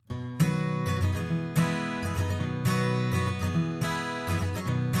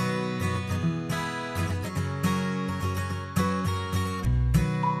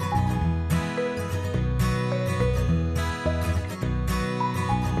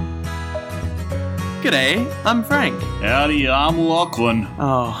G'day, I'm Frank. Howdy, I'm Lachlan.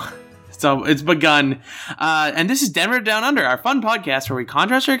 Oh, so it's begun. And this is Denver Down Under, our fun podcast where we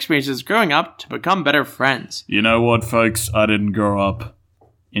contrast our experiences growing up to become better friends. You know what, folks? I didn't grow up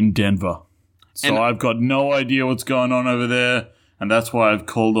in Denver. So I've got no idea what's going on over there. And that's why I've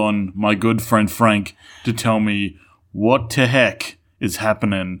called on my good friend Frank to tell me what the heck is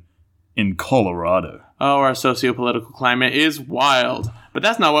happening in Colorado. Oh, our socio-political climate is wild. But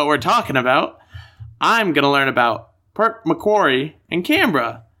that's not what we're talking about. I'm going to learn about Perk Macquarie and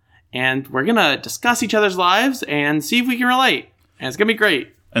Canberra. And we're going to discuss each other's lives and see if we can relate. And it's going to be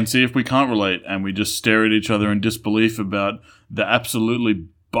great. And see if we can't relate and we just stare at each other in disbelief about the absolutely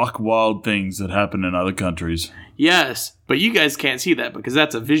buck wild things that happen in other countries. Yes, but you guys can't see that because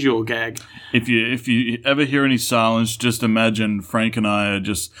that's a visual gag. If you ever hear any silence, just imagine Frank and I are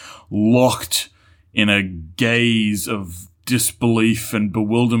just locked in a gaze of disbelief and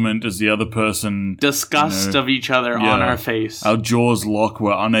bewilderment as the other person... Disgust of each other on our face. Our jaws lock,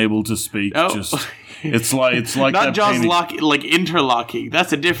 we're unable to speak. Oh. Just it's like not that jaws painting. lock, like interlocking.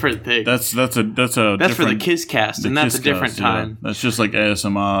 That's a different thing. That's for the Kiss Cast, and that's a different time. Yeah. That's just like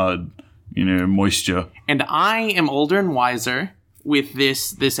ASMR, moisture. And I am older and wiser with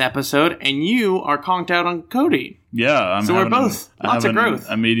this episode, and you are conked out on codeine. Yeah, so we're both lots of growth.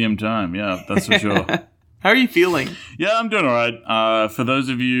 A medium time, yeah, that's for sure. How are you feeling? Yeah, I'm doing all right. For those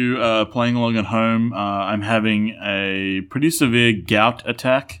of you playing along at home, I'm having a pretty severe gout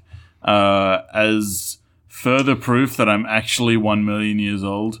attack as further proof that I'm actually 1 million years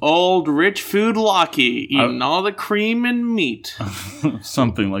old. Old rich food Lockie, eating all the cream and meat.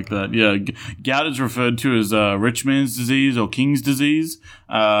 Something like that, yeah. Gout is referred to as rich man's disease or king's disease,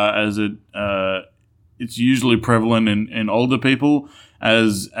 as it's usually prevalent in older people.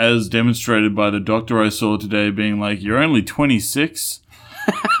 As demonstrated by the doctor I saw today being like, you're only 26?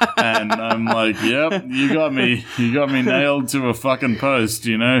 And I'm like, yep, you got me nailed to a fucking post,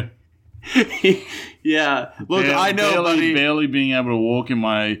 Yeah. Look, I know, buddy. Barely being able to walk in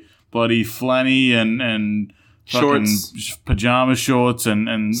my bloody flanny and shorts, pajama shorts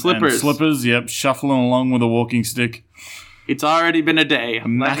and slippers. Yep, shuffling along with a walking stick. It's already been a day.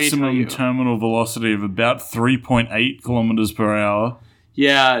 Maximum terminal velocity of about 3.8 kilometers per hour.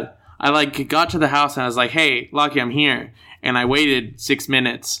 Yeah, I got to the house and I was like, hey, Lockie, I'm here. And I waited 6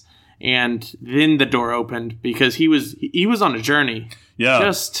 minutes and then the door opened because he was on a journey. Yeah.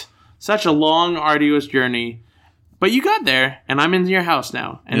 Just such a long, arduous journey. But you got there and I'm in your house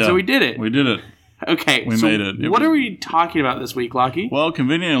now. And so we did it. We did it. Okay. We made it. What are we talking about this week, Lockie? Well,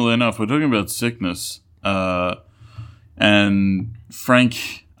 conveniently enough, we're talking about sickness. And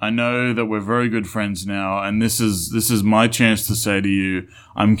Frank, I know that we're very good friends now, and this is my chance to say to you,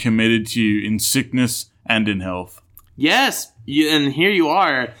 I'm committed to you in sickness and in health. Yes, and here you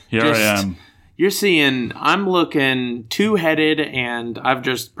are. Here I am. You're seeing, I'm looking two-headed, and I've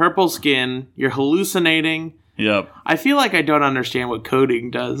just purple skin. You're hallucinating. Yep. I feel like I don't understand what coding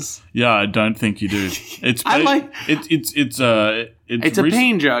does. Yeah, I don't think you do. It's a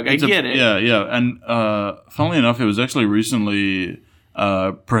pain drug. I get it. Yeah. And funnily enough, it was actually recently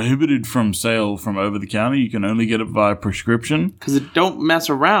prohibited from sale from over the counter. You can only get it via prescription because it don't mess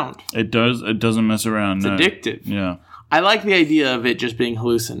around. It doesn't mess around. It's addictive. Yeah. I like the idea of it just being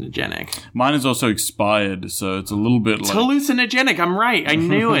hallucinogenic. Mine is also expired, so it's a little bit hallucinogenic. I'm right. I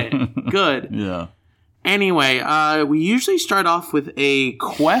knew it. Good. Yeah. Anyway, we usually start off with a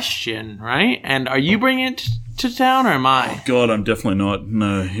question, right? And are you bringing it to town or am I? Oh, God, I'm definitely not.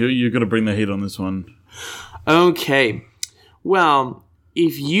 No, you've got to bring the heat on this one. Okay. Well,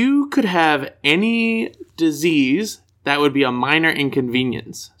 if you could have any disease that would be a minor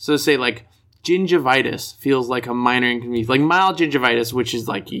inconvenience. So say gingivitis feels like a minor inconvenience. Like mild gingivitis, which is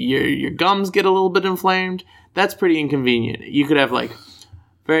like your gums get a little bit inflamed. That's pretty inconvenient. You could have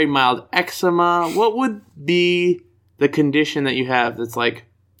very mild eczema. What would be the condition that you have that's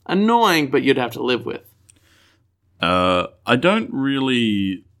annoying but you'd have to live with? I don't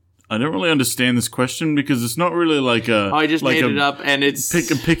really understand this question because it's not really like a... I just made it up and it's...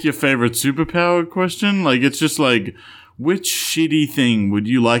 Pick your favorite superpower question. It's just which shitty thing would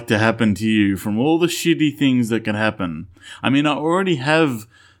you like to happen to you from all the shitty things that can happen? I mean, I already have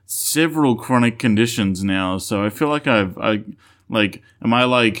several chronic conditions now, so I feel like am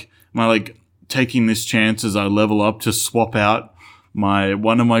I taking this chance as I level up to swap out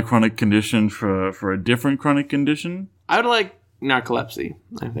one of my chronic conditions for a different chronic condition? I would like narcolepsy,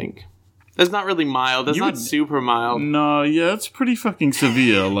 I think. That's not really mild. That's not super mild. No, yeah, it's pretty fucking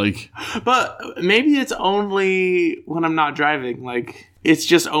severe. But maybe it's only when I'm not driving. It's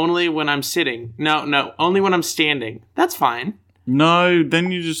just only when I'm sitting. No, only when I'm standing. That's fine. No,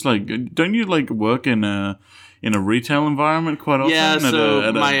 then you just like don't you like work in a retail environment quite often? Yeah,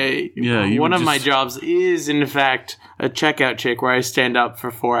 so you one would of my just- jobs is in fact a checkout chick where I stand up for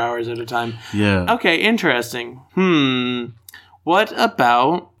 4 hours at a time. Yeah. Okay, interesting. What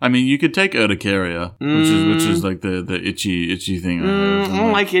about? I mean, you could take urticaria, which is like the itchy thing. I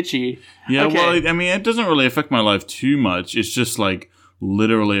don't like itchy. Yeah, Okay. well, I mean, it doesn't really affect my life too much. It's just like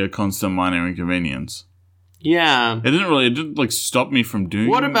literally a constant minor inconvenience. Yeah. It didn't like stop me from doing.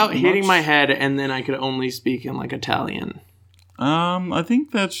 What about hitting much. my head and then I could only speak in like Italian? I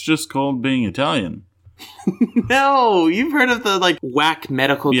think that's just called being Italian. No, you've heard of the like whack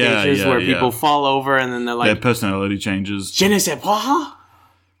medical Yeah, cases yeah, where yeah. people fall over and then they're Their like, personality changes. je ne sais pas.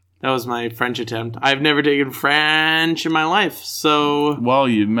 That was my French attempt. I've never taken French in my life, so Well,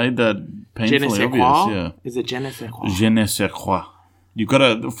 you made that je ne painfully sais obvious. quoi? Yeah. Is it je ne sais quoi? Je ne sais quoi. You got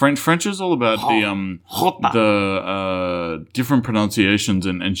to French is all about the different pronunciations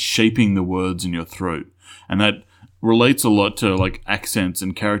and shaping the words in your throat, and that relates a lot to like accents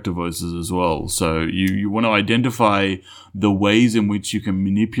and character voices as well. So you want to identify the ways in which you can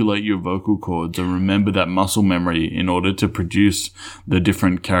manipulate your vocal cords and remember that muscle memory in order to produce the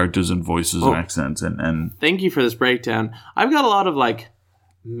different characters and voices and accents and Thank you for this breakdown. I've got a lot of like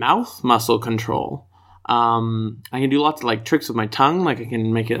mouth muscle control. I can do lots of like tricks with my tongue, like I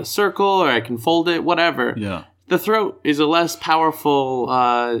can make it a circle or I can fold it, whatever. yeah. The throat is a less powerful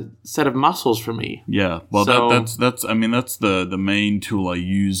set of muscles for me. Yeah, well, So- that's I mean that's the main tool I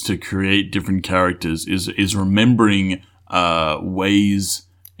use to create different characters is remembering ways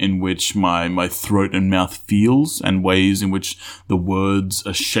in which my throat and mouth feels and ways in which the words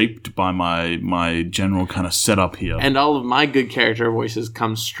are shaped by my general kind of setup here. And all of my good character voices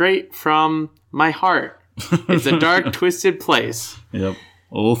come straight from my heart. It's a dark, twisted place. Yep,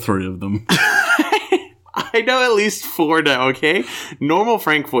 all three of them. I know at least 4 now, okay? Normal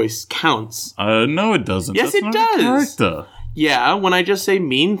Frank voice counts. No, it doesn't. Yes, That's it not does. A character. Yeah, when I just say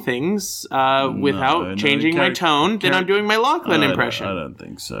mean things without no, changing my tone, then I'm doing my Lachlan impression. I don't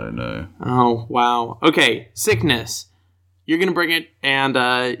think so. No. Oh, wow. Okay, sickness. You're going to bring it,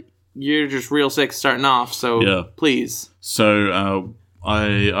 and you're just real sick starting off, so Yeah. please. So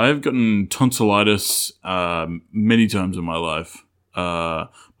I've gotten tonsillitis many times in my life,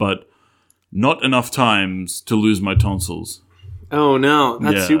 but not enough times to lose my tonsils. Oh, no.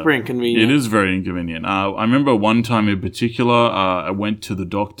 That's Yeah. super inconvenient. It is very inconvenient. I remember one time in particular, I went to the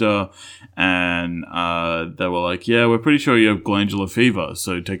doctor and they were like, yeah, we're pretty sure you have glandular fever,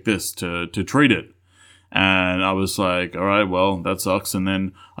 so take this to treat it. And I was like, all right, well, that sucks. And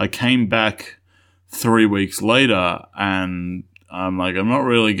then I came back 3 weeks later and I'm like, I'm not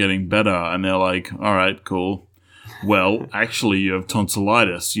really getting better. And they're like, all right, cool. Well, actually, you have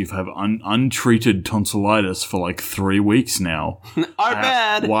tonsillitis. You've had untreated tonsillitis for like 3 weeks now. Our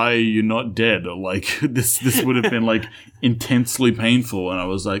bad. Why are you not dead? Like this would have been like intensely painful. And I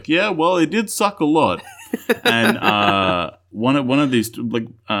was like, yeah, well, it did suck a lot. And one of these like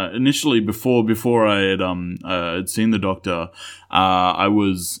initially before I had seen the doctor, I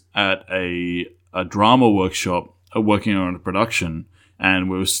was at a drama workshop working on a production.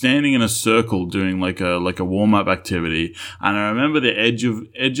 And we were standing in a circle doing like a warm up activity, and I remember the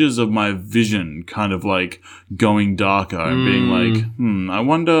edges of my vision kind of like going darker and being like, I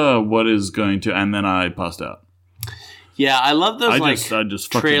wonder what is going to. And then I passed out. Yeah, I love those I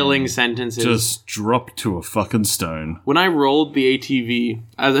just fucking trailing sentences. just dropped to a fucking stone. When I rolled the ATV,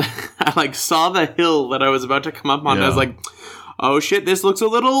 I like saw the hill that I was about to come up on. Yeah. I was like, "Oh shit, this looks a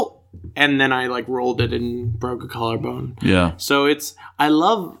little." And then I like rolled it and broke a collarbone. Yeah. So I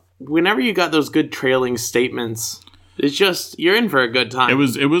love whenever you got those good trailing statements. It's just you're in for a good time. It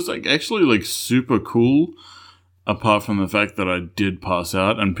was like actually like super cool. Apart from the fact that I did pass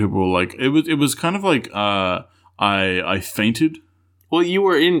out, and people were like, it was kind of like I fainted. Well, you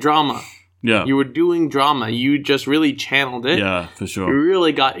were in drama. Yeah. You were doing drama. You just really channeled it. Yeah, for You sure.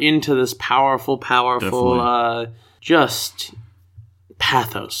 really got into this powerful, just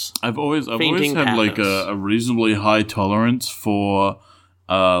pathos. I've always Fainting had like pathos. a reasonably high tolerance for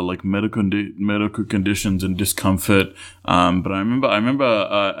like medical conditions and discomfort. But I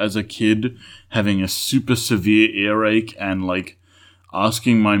remember as a kid having a super severe earache and like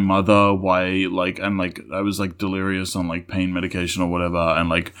asking my mother why, like, and like I was like delirious on like pain medication or whatever, and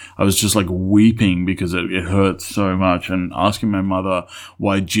like I was just like weeping because it hurt so much, and asking my mother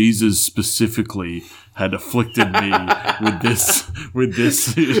why Jesus specifically had afflicted me with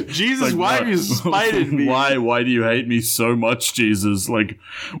this. Jesus, why have you spited me? Why do you hate me so much, Jesus? Like,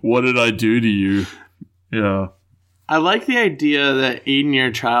 what did I do to you? Yeah. I like the idea that in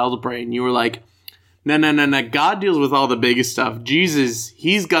your child brain you were like, No. God deals with all the biggest stuff. Jesus,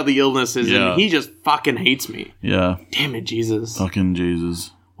 he's got the illnesses and he just fucking hates me. Yeah. Damn it, Jesus. Fucking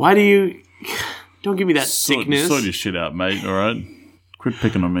Jesus. Why do you... Don't give me that sickness. Sort your shit out, mate, alright? Quit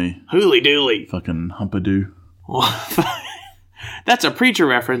picking on me. Hooly dooly. Fucking humpadoo. That's a Preacher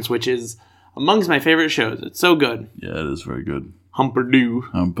reference, which is amongst my favorite shows. It's so good. Yeah, it is very good.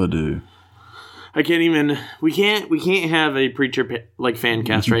 Humpadoo. I can't even... We can't have a Preacher fan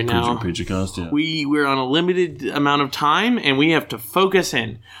cast right now. Preacher cast, yeah. We're on a limited amount of time, and we have to focus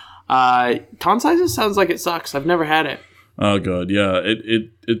in. Tonsillitis sounds like it sucks. I've never had it. Oh god, yeah.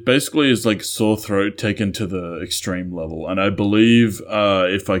 It basically is like sore throat taken to the extreme level, and I believe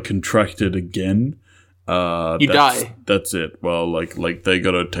if I contract it again, you die. That's it. Well, like they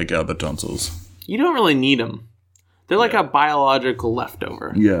gotta take out the tonsils. You don't really need them. They're like a biological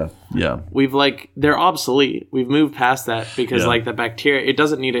leftover. Yeah. They're obsolete. We've moved past that because the bacteria, it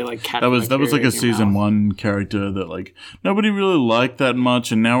doesn't need to catch. That was like a season 1 character that nobody really liked that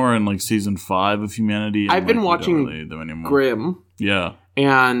much, and now we're in season 5 of Humanity. And, I've been watching Grimm. Yeah.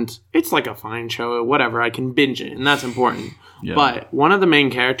 And it's a fine show, whatever. I can binge it, and that's important. Yeah. But one of the main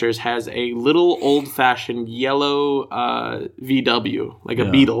characters has a little old-fashioned yellow VW,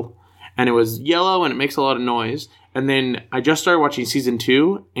 a beetle. And it was yellow, and it makes a lot of noise. And then I just started watching season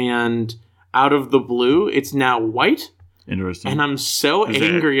 2, and out of the blue, it's now white. Interesting. And I'm so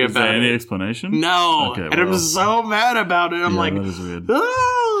angry about it. Is there any explanation? No. Okay, I'm so mad about it. I'm that is weird.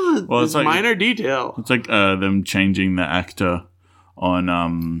 This minor detail. It's them changing the actor on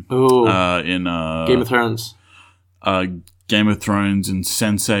in Game of Thrones. Game of Thrones and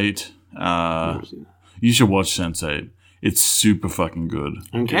Sense8. You should watch Sense8. It's super fucking good.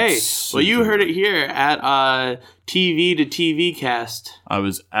 Okay. Well, you heard it here at TV to TV cast. I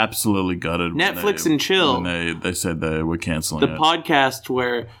was absolutely gutted. Netflix and chill. When they said they were canceling the podcast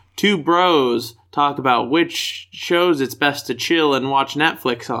where two bros talk about which shows it's best to chill and watch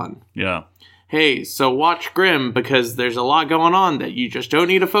Netflix on. Yeah. Hey, so watch Grimm because there's a lot going on that you just don't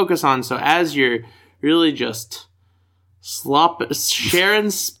need to focus on. So as you're really just share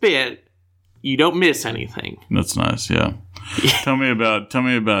and spit, you don't miss anything. That's nice, yeah. Tell me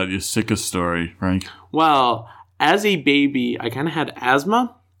about your sickest story, Frank. Well, as a baby, I kind of had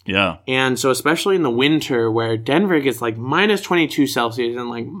asthma. Yeah. And so especially in the winter where Denver gets minus 22 Celsius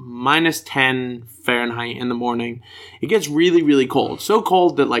and minus 10 Fahrenheit in the morning, it gets really, really cold. So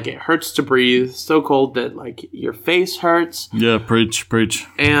cold that it hurts to breathe. So cold that your face hurts. Yeah, preach.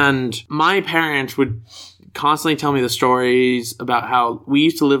 And my parents would constantly tell me the stories about how we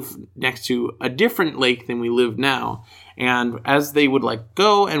used to live next to a different lake than we live now. And as they would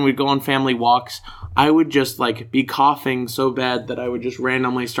go and we'd go on family walks, I would just be coughing so bad that I would just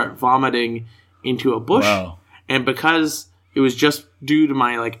randomly start vomiting into a bush. Wow. And because it was just due to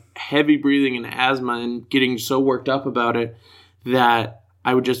my heavy breathing and asthma and getting so worked up about it that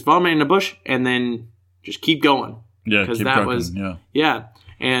I would just vomit in a bush and then just keep going. Yeah, because keep that trucking, was yeah.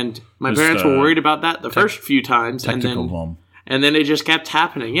 And my parents were worried about that the first few times. Tactical vom. And then it just kept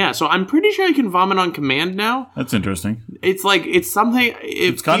happening. Yeah, so I'm pretty sure I can vomit on command now. That's interesting. It's it's something...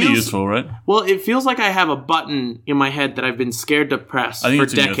 It's kind of useful, right? Well, it feels like I have a button in my head that I've been scared to press for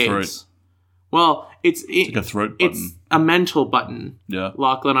decades. In your throat. Well, it's like a throat button. It's a mental button,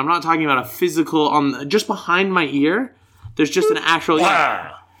 Lachlan. I'm not talking about a physical... just behind my ear, there's just an actual...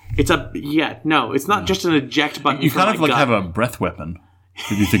 It's it's not just an eject button. You kind of have a breath weapon.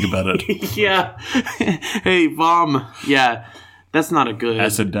 If you think about it. Yeah. Hey, vom. Yeah. That's not a good...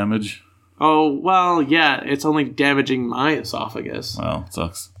 Acid damage? Oh, well, yeah. It's only damaging my esophagus. Wow, it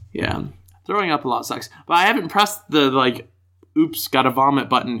sucks. Yeah. Throwing up a lot sucks. But I haven't pressed the, oops, gotta vomit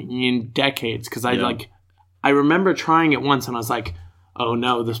button in decades. Because I remember trying it once and I was like, oh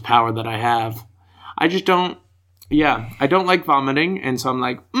no, this power that I have. I just don't... Yeah. I don't like vomiting. And so I'm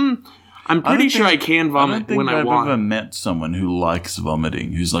like, I'm pretty sure I can vomit when I want. I've ever met someone who likes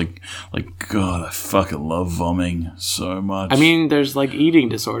vomiting, who's like, God, I fucking love vomiting so much. I mean, there's eating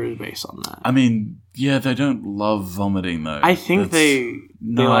disorders based on that. I mean, yeah, they don't love vomiting though. I think they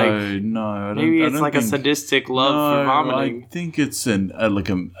no. I don't, maybe it's I don't a sadistic love for vomiting. I think it's an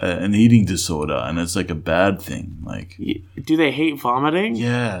eating disorder, and it's a bad thing. Do they hate vomiting?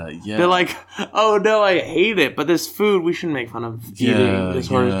 Yeah. They're like, oh no, I hate it, but this food we shouldn't make fun of eating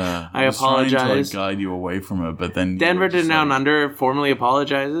disorders. Yeah. I apologize. To guide you away from it, but then Denver to Down Under formally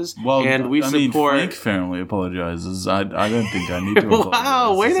apologizes. Well, and we support. Frank family apologizes. I don't think I need to.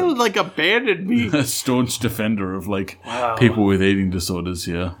 Wow, way to abandon me. A staunch defender of people with eating disorders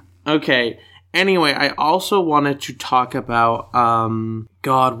here. Okay. Anyway, I also wanted to talk about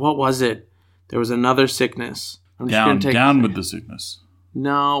God, what was it? There was another sickness. I'm just down with the sickness.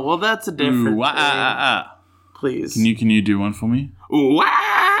 No, well, that's a different Ooh, wah, thing. Please. Can you do one for me? Ooh,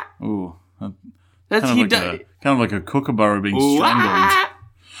 ah! Ooh, That's kind of like a kookaburra being strangled.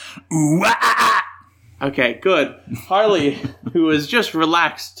 Ooh, ah! Okay, good. Harley, who is just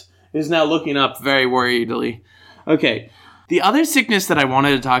relaxed, is now looking up very worriedly. Okay, the other sickness that I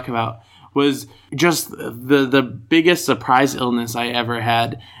wanted to talk about was just the biggest surprise illness I ever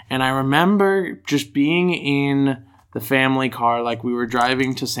had. And I remember just being in the family car, like we were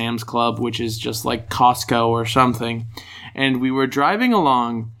driving to Sam's Club, which is just like Costco or something. And we were driving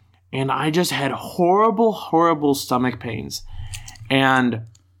along, and I just had horrible, horrible stomach pains. And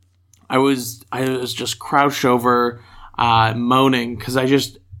I was just crouched over, moaning, because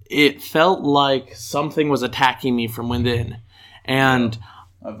it felt like something was attacking me from within. And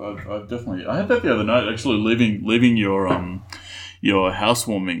I've definitely I had that the other night, actually, leaving your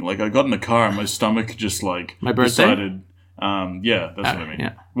housewarming. Like, I got in the car and my stomach just like My birthday? decided. Yeah, that's what I mean.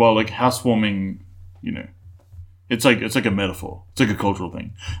 yeah. Well, like housewarming, it's like a metaphor. It's like a cultural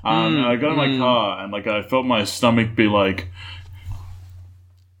thing. And I got in my car and like I felt my stomach be like,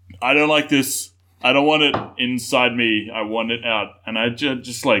 I don't like this. I don't want it inside me. I want it out. And I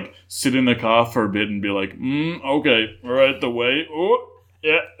just like sit in the car for a bit and be like, okay, right the way. Oh,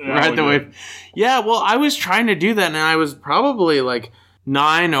 yeah. Right the way. Yeah, well, I was trying to do that, and I was probably like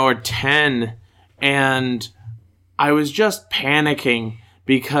 9 or 10, and I was just panicking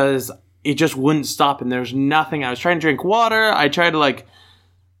because it just wouldn't stop, and there's nothing. I was trying to drink water. I tried to like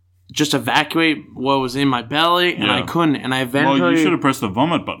just evacuate what was in my belly, and I couldn't. And I eventually. Well, you should have pressed the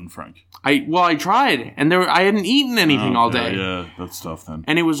vomit button, Frank. I tried, and I hadn't eaten anything all day. Yeah, that's tough then.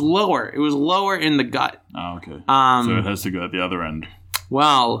 And it was lower. It was lower in the gut. Oh, okay. So it has to go at the other end.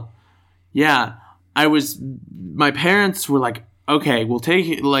 Well, yeah, my parents were like, okay, let's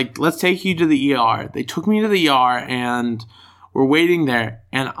take you to the ER. They took me to the ER and we're waiting there.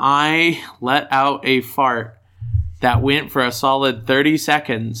 And I let out a fart that went for a solid 30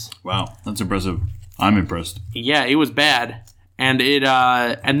 seconds. Wow, that's impressive. I'm impressed. Yeah, it was bad. And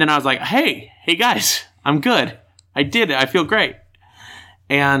and then I was like, hey guys, I'm good. I did it. I feel great.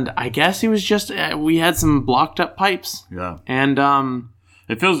 And I guess it was just, we had some blocked up pipes. Yeah. And,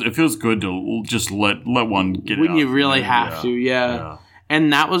 It feels good to just let one get out. When you really have to, yeah.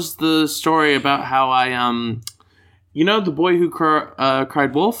 And that was the story about how I, the boy who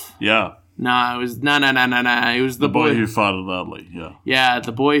cried wolf? Yeah. No, it was, no. It was the boy who farted loudly, yeah. Yeah,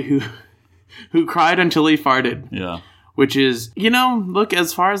 the boy who cried until he farted. Yeah. Which is, look,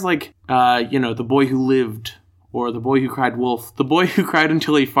 as far as like, the boy who lived, or the boy who cried wolf, the boy who cried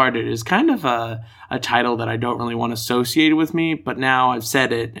until he farted is kind of a title that I don't really want associated with me, but now I've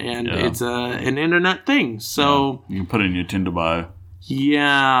said it, and it's an internet thing, so... You can put it in your Tinder bio.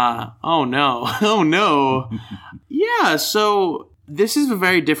 Yeah. Oh, no. Oh, no. Yeah, so this is a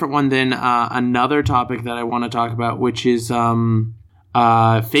very different one than another topic that I want to talk about, which is faking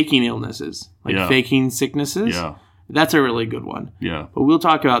illnesses, like faking sicknesses. Yeah. That's a really good one. Yeah. But we'll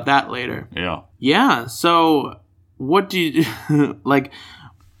talk about that later. Yeah. Yeah, so what do you...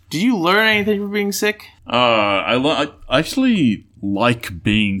 did you learn anything from being sick? I actually like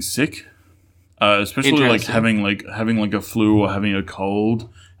being sick, especially like having like a flu or having a cold,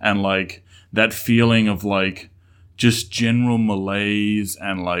 and like that feeling of like just general malaise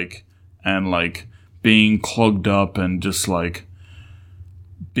and like being clogged up and just like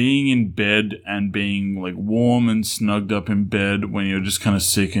being in bed and being like warm and snugged up in bed when you're just kind of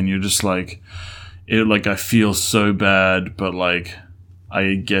sick and you're just like I feel so bad, but like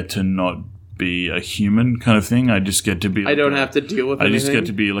I get to not be a human kind of thing. I just get to be. I don't have to deal with anything. I just get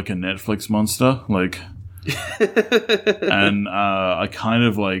to be like a Netflix monster, like. And I kind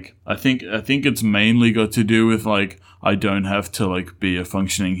of like. I think it's mainly got to do with like I don't have to like be a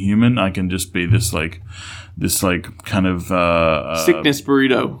functioning human. I can just be this kind of sickness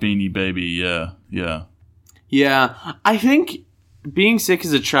burrito, beanie baby. Yeah. I think being sick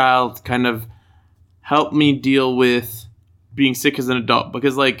as a child kind of helped me deal with being sick as an adult,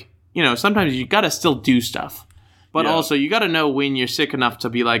 because like, sometimes you gotta still do stuff, but also you gotta know when you're sick enough to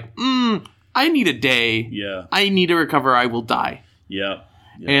be like, I need a day. Yeah. I need to recover. I will die. Yeah.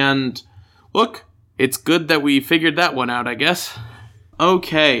 And look, it's good that we figured that one out, I guess.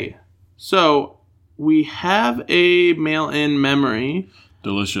 Okay. So we have a mail-in memory.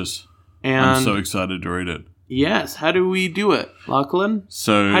 Delicious. And I'm so excited to read it. Yes. How do we do it, Lachlan?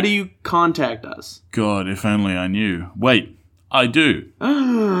 So how do you contact us? God, if only I knew. Wait, I do.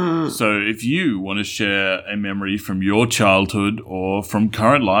 So if you want to share a memory from your childhood or from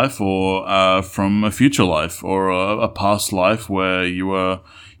current life or from a future life or a past life where you were,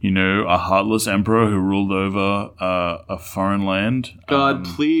 a heartless emperor who ruled over a foreign land. God,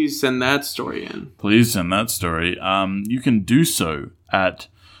 please send that story in. Please send that story. You can do so at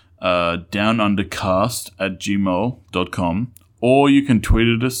downundercast@gmail.com, or you can tweet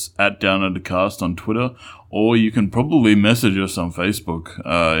at us at downundercast on Twitter, or you can probably message us on Facebook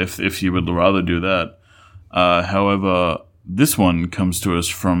if you would rather do that. However, this one comes to us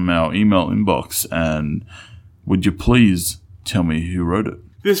from our email inbox, and would you please tell me who wrote it?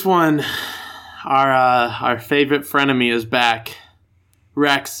 This one, our favorite frenemy is back.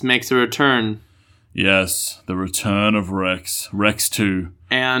 Rex makes a return. Yes, the return of Rex. Rex 2.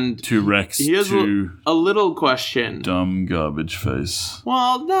 And to Rex he has 2. a little question. Dumb garbage face.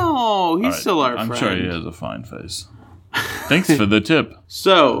 Well, no, he's still our friend. I'm sure he has a fine face. Thanks for the tip.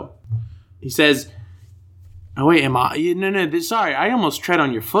 So, he says... Oh, wait, No, sorry, I almost tread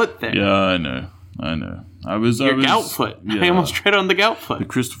on your foot there. Yeah, I know. Your gout foot. Yeah, I almost tread on the gout foot. The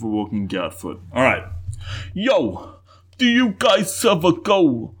Christopher Walken gout foot. All right. Yo, do you guys ever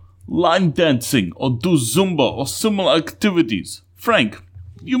go line dancing or do Zumba or similar activities? Frank,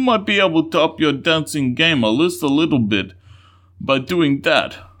 you might be able to up your dancing game a little bit by doing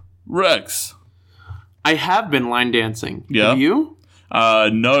that. Rex. I have been line dancing. Yeah. Have you?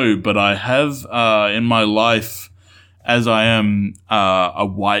 No, but I have in my life, as I am a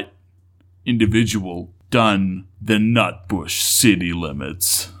white individual, done the Nutbush city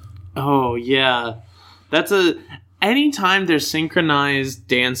limits. Oh, yeah. Anytime there's synchronized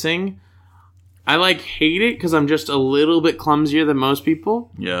dancing, I hate it because I'm just a little bit clumsier than most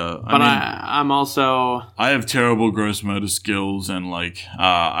people. Yeah. I'm also... I have terrible gross motor skills, and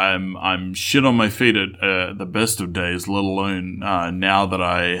I'm shit on my feet at the best of days, let alone now that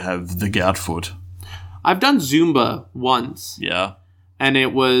I have the gout foot. I've done Zumba once. Yeah. And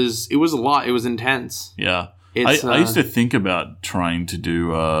it was a lot. It was intense. Yeah. I used to think about trying to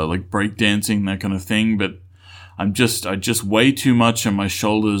do break dancing, that kind of thing, but I just way too much, and my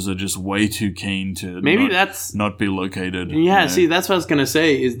shoulders are just way too keen to not be located. Yeah, see, that's what I was gonna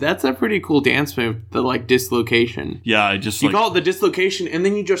say. Is that's a pretty cool dance move, the dislocation. Yeah, you call it the dislocation, and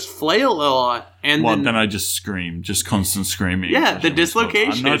then you just flail a lot, and then I just scream, just constant screaming. Yeah, the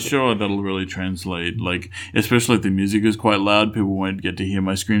dislocation. I'm not sure that'll really translate. Especially if the music is quite loud, people won't get to hear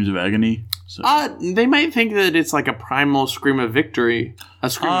my screams of agony. So. They might think that it's a primal scream of victory, a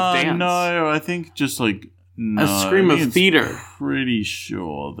scream of dance. No, I think just a scream of theater. Pretty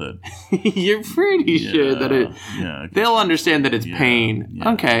sure that you're pretty sure that it. Yeah, they'll understand that it's pain.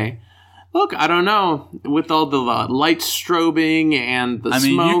 Yeah. Okay. Look, I don't know. With all the light strobing and the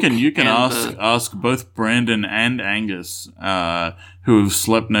smoke. You can ask both Brandon and Angus, who have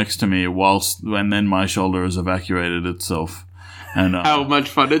slept next to me and then my shoulder has evacuated itself. And how much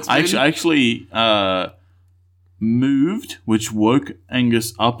fun it's been. I actually moved, which woke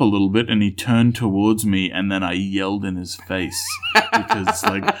Angus up a little bit, and he turned towards me, and then I yelled in his face because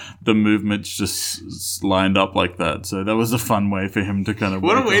the movements just lined up like that. So that was a fun way for him to kind of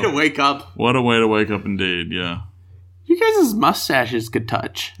What a way to wake up. What a way to wake up indeed, yeah. You guys' mustaches could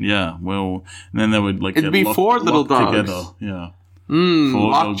touch. Yeah, well, and then they would it'd be four little dogs together. Yeah.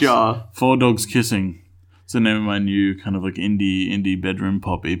 Lockjaw. 4 dogs kissing. It's the name of my new kind of indie bedroom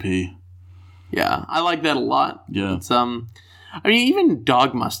pop EP. Yeah, I like that a lot. Yeah. It's even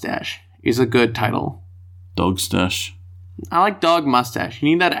Dog Mustache is a good title. Dog Stash. I like Dog Mustache. You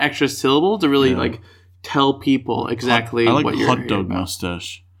need that extra syllable to really tell people exactly what you're Hot Dog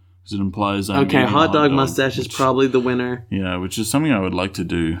Mustache. Because it implies Hot Dog Mustache is probably the winner. Yeah, which is something I would like to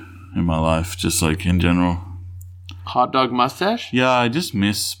do in my life, just in general. Hot Dog Mustache? Yeah, I just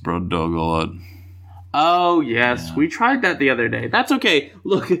miss Broad Dog a lot. Oh, yes. Yeah. We tried that the other day. That's okay.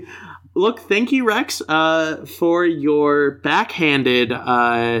 Look, thank you, Rex, for your backhanded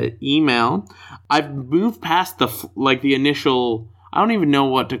email. I've moved past the initial... I don't even know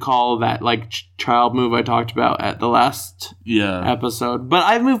what to call that child move I talked about at the last episode. But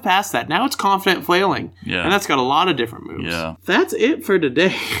I've moved past that. Now it's confident flailing. Yeah. And that's got a lot of different moves. Yeah. That's it for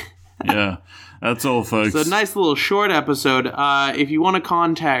today. Yeah. That's all, folks. It's a nice little short episode. If you want to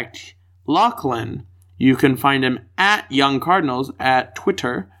contact Lachlan, you can find him at Young Cardinals at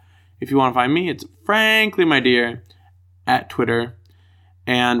Twitter. If you want to find me, it's Frankly My Dear at Twitter.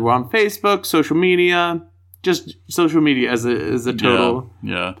 And we're on Facebook, social media. Just social media as a total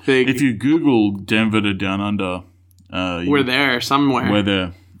thing. If you Google Denver to Down Under, we're there somewhere. We're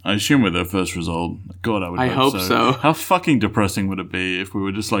there. I assume we're their first result. God, I hope so. How fucking depressing would it be if we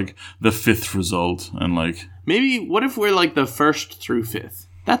were just the 5th result and maybe what if we're the 1st through 5th?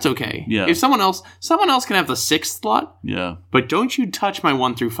 That's okay. Yeah. If someone else can have the 6th slot. Yeah. But don't you touch my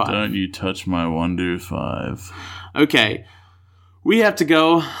 1 through 5. Don't you touch my 1 through 5. Okay. We have to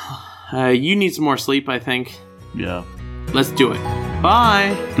go. You need some more sleep, I think. Yeah. Let's do it.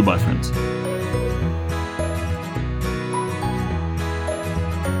 Bye. Goodbye, friends.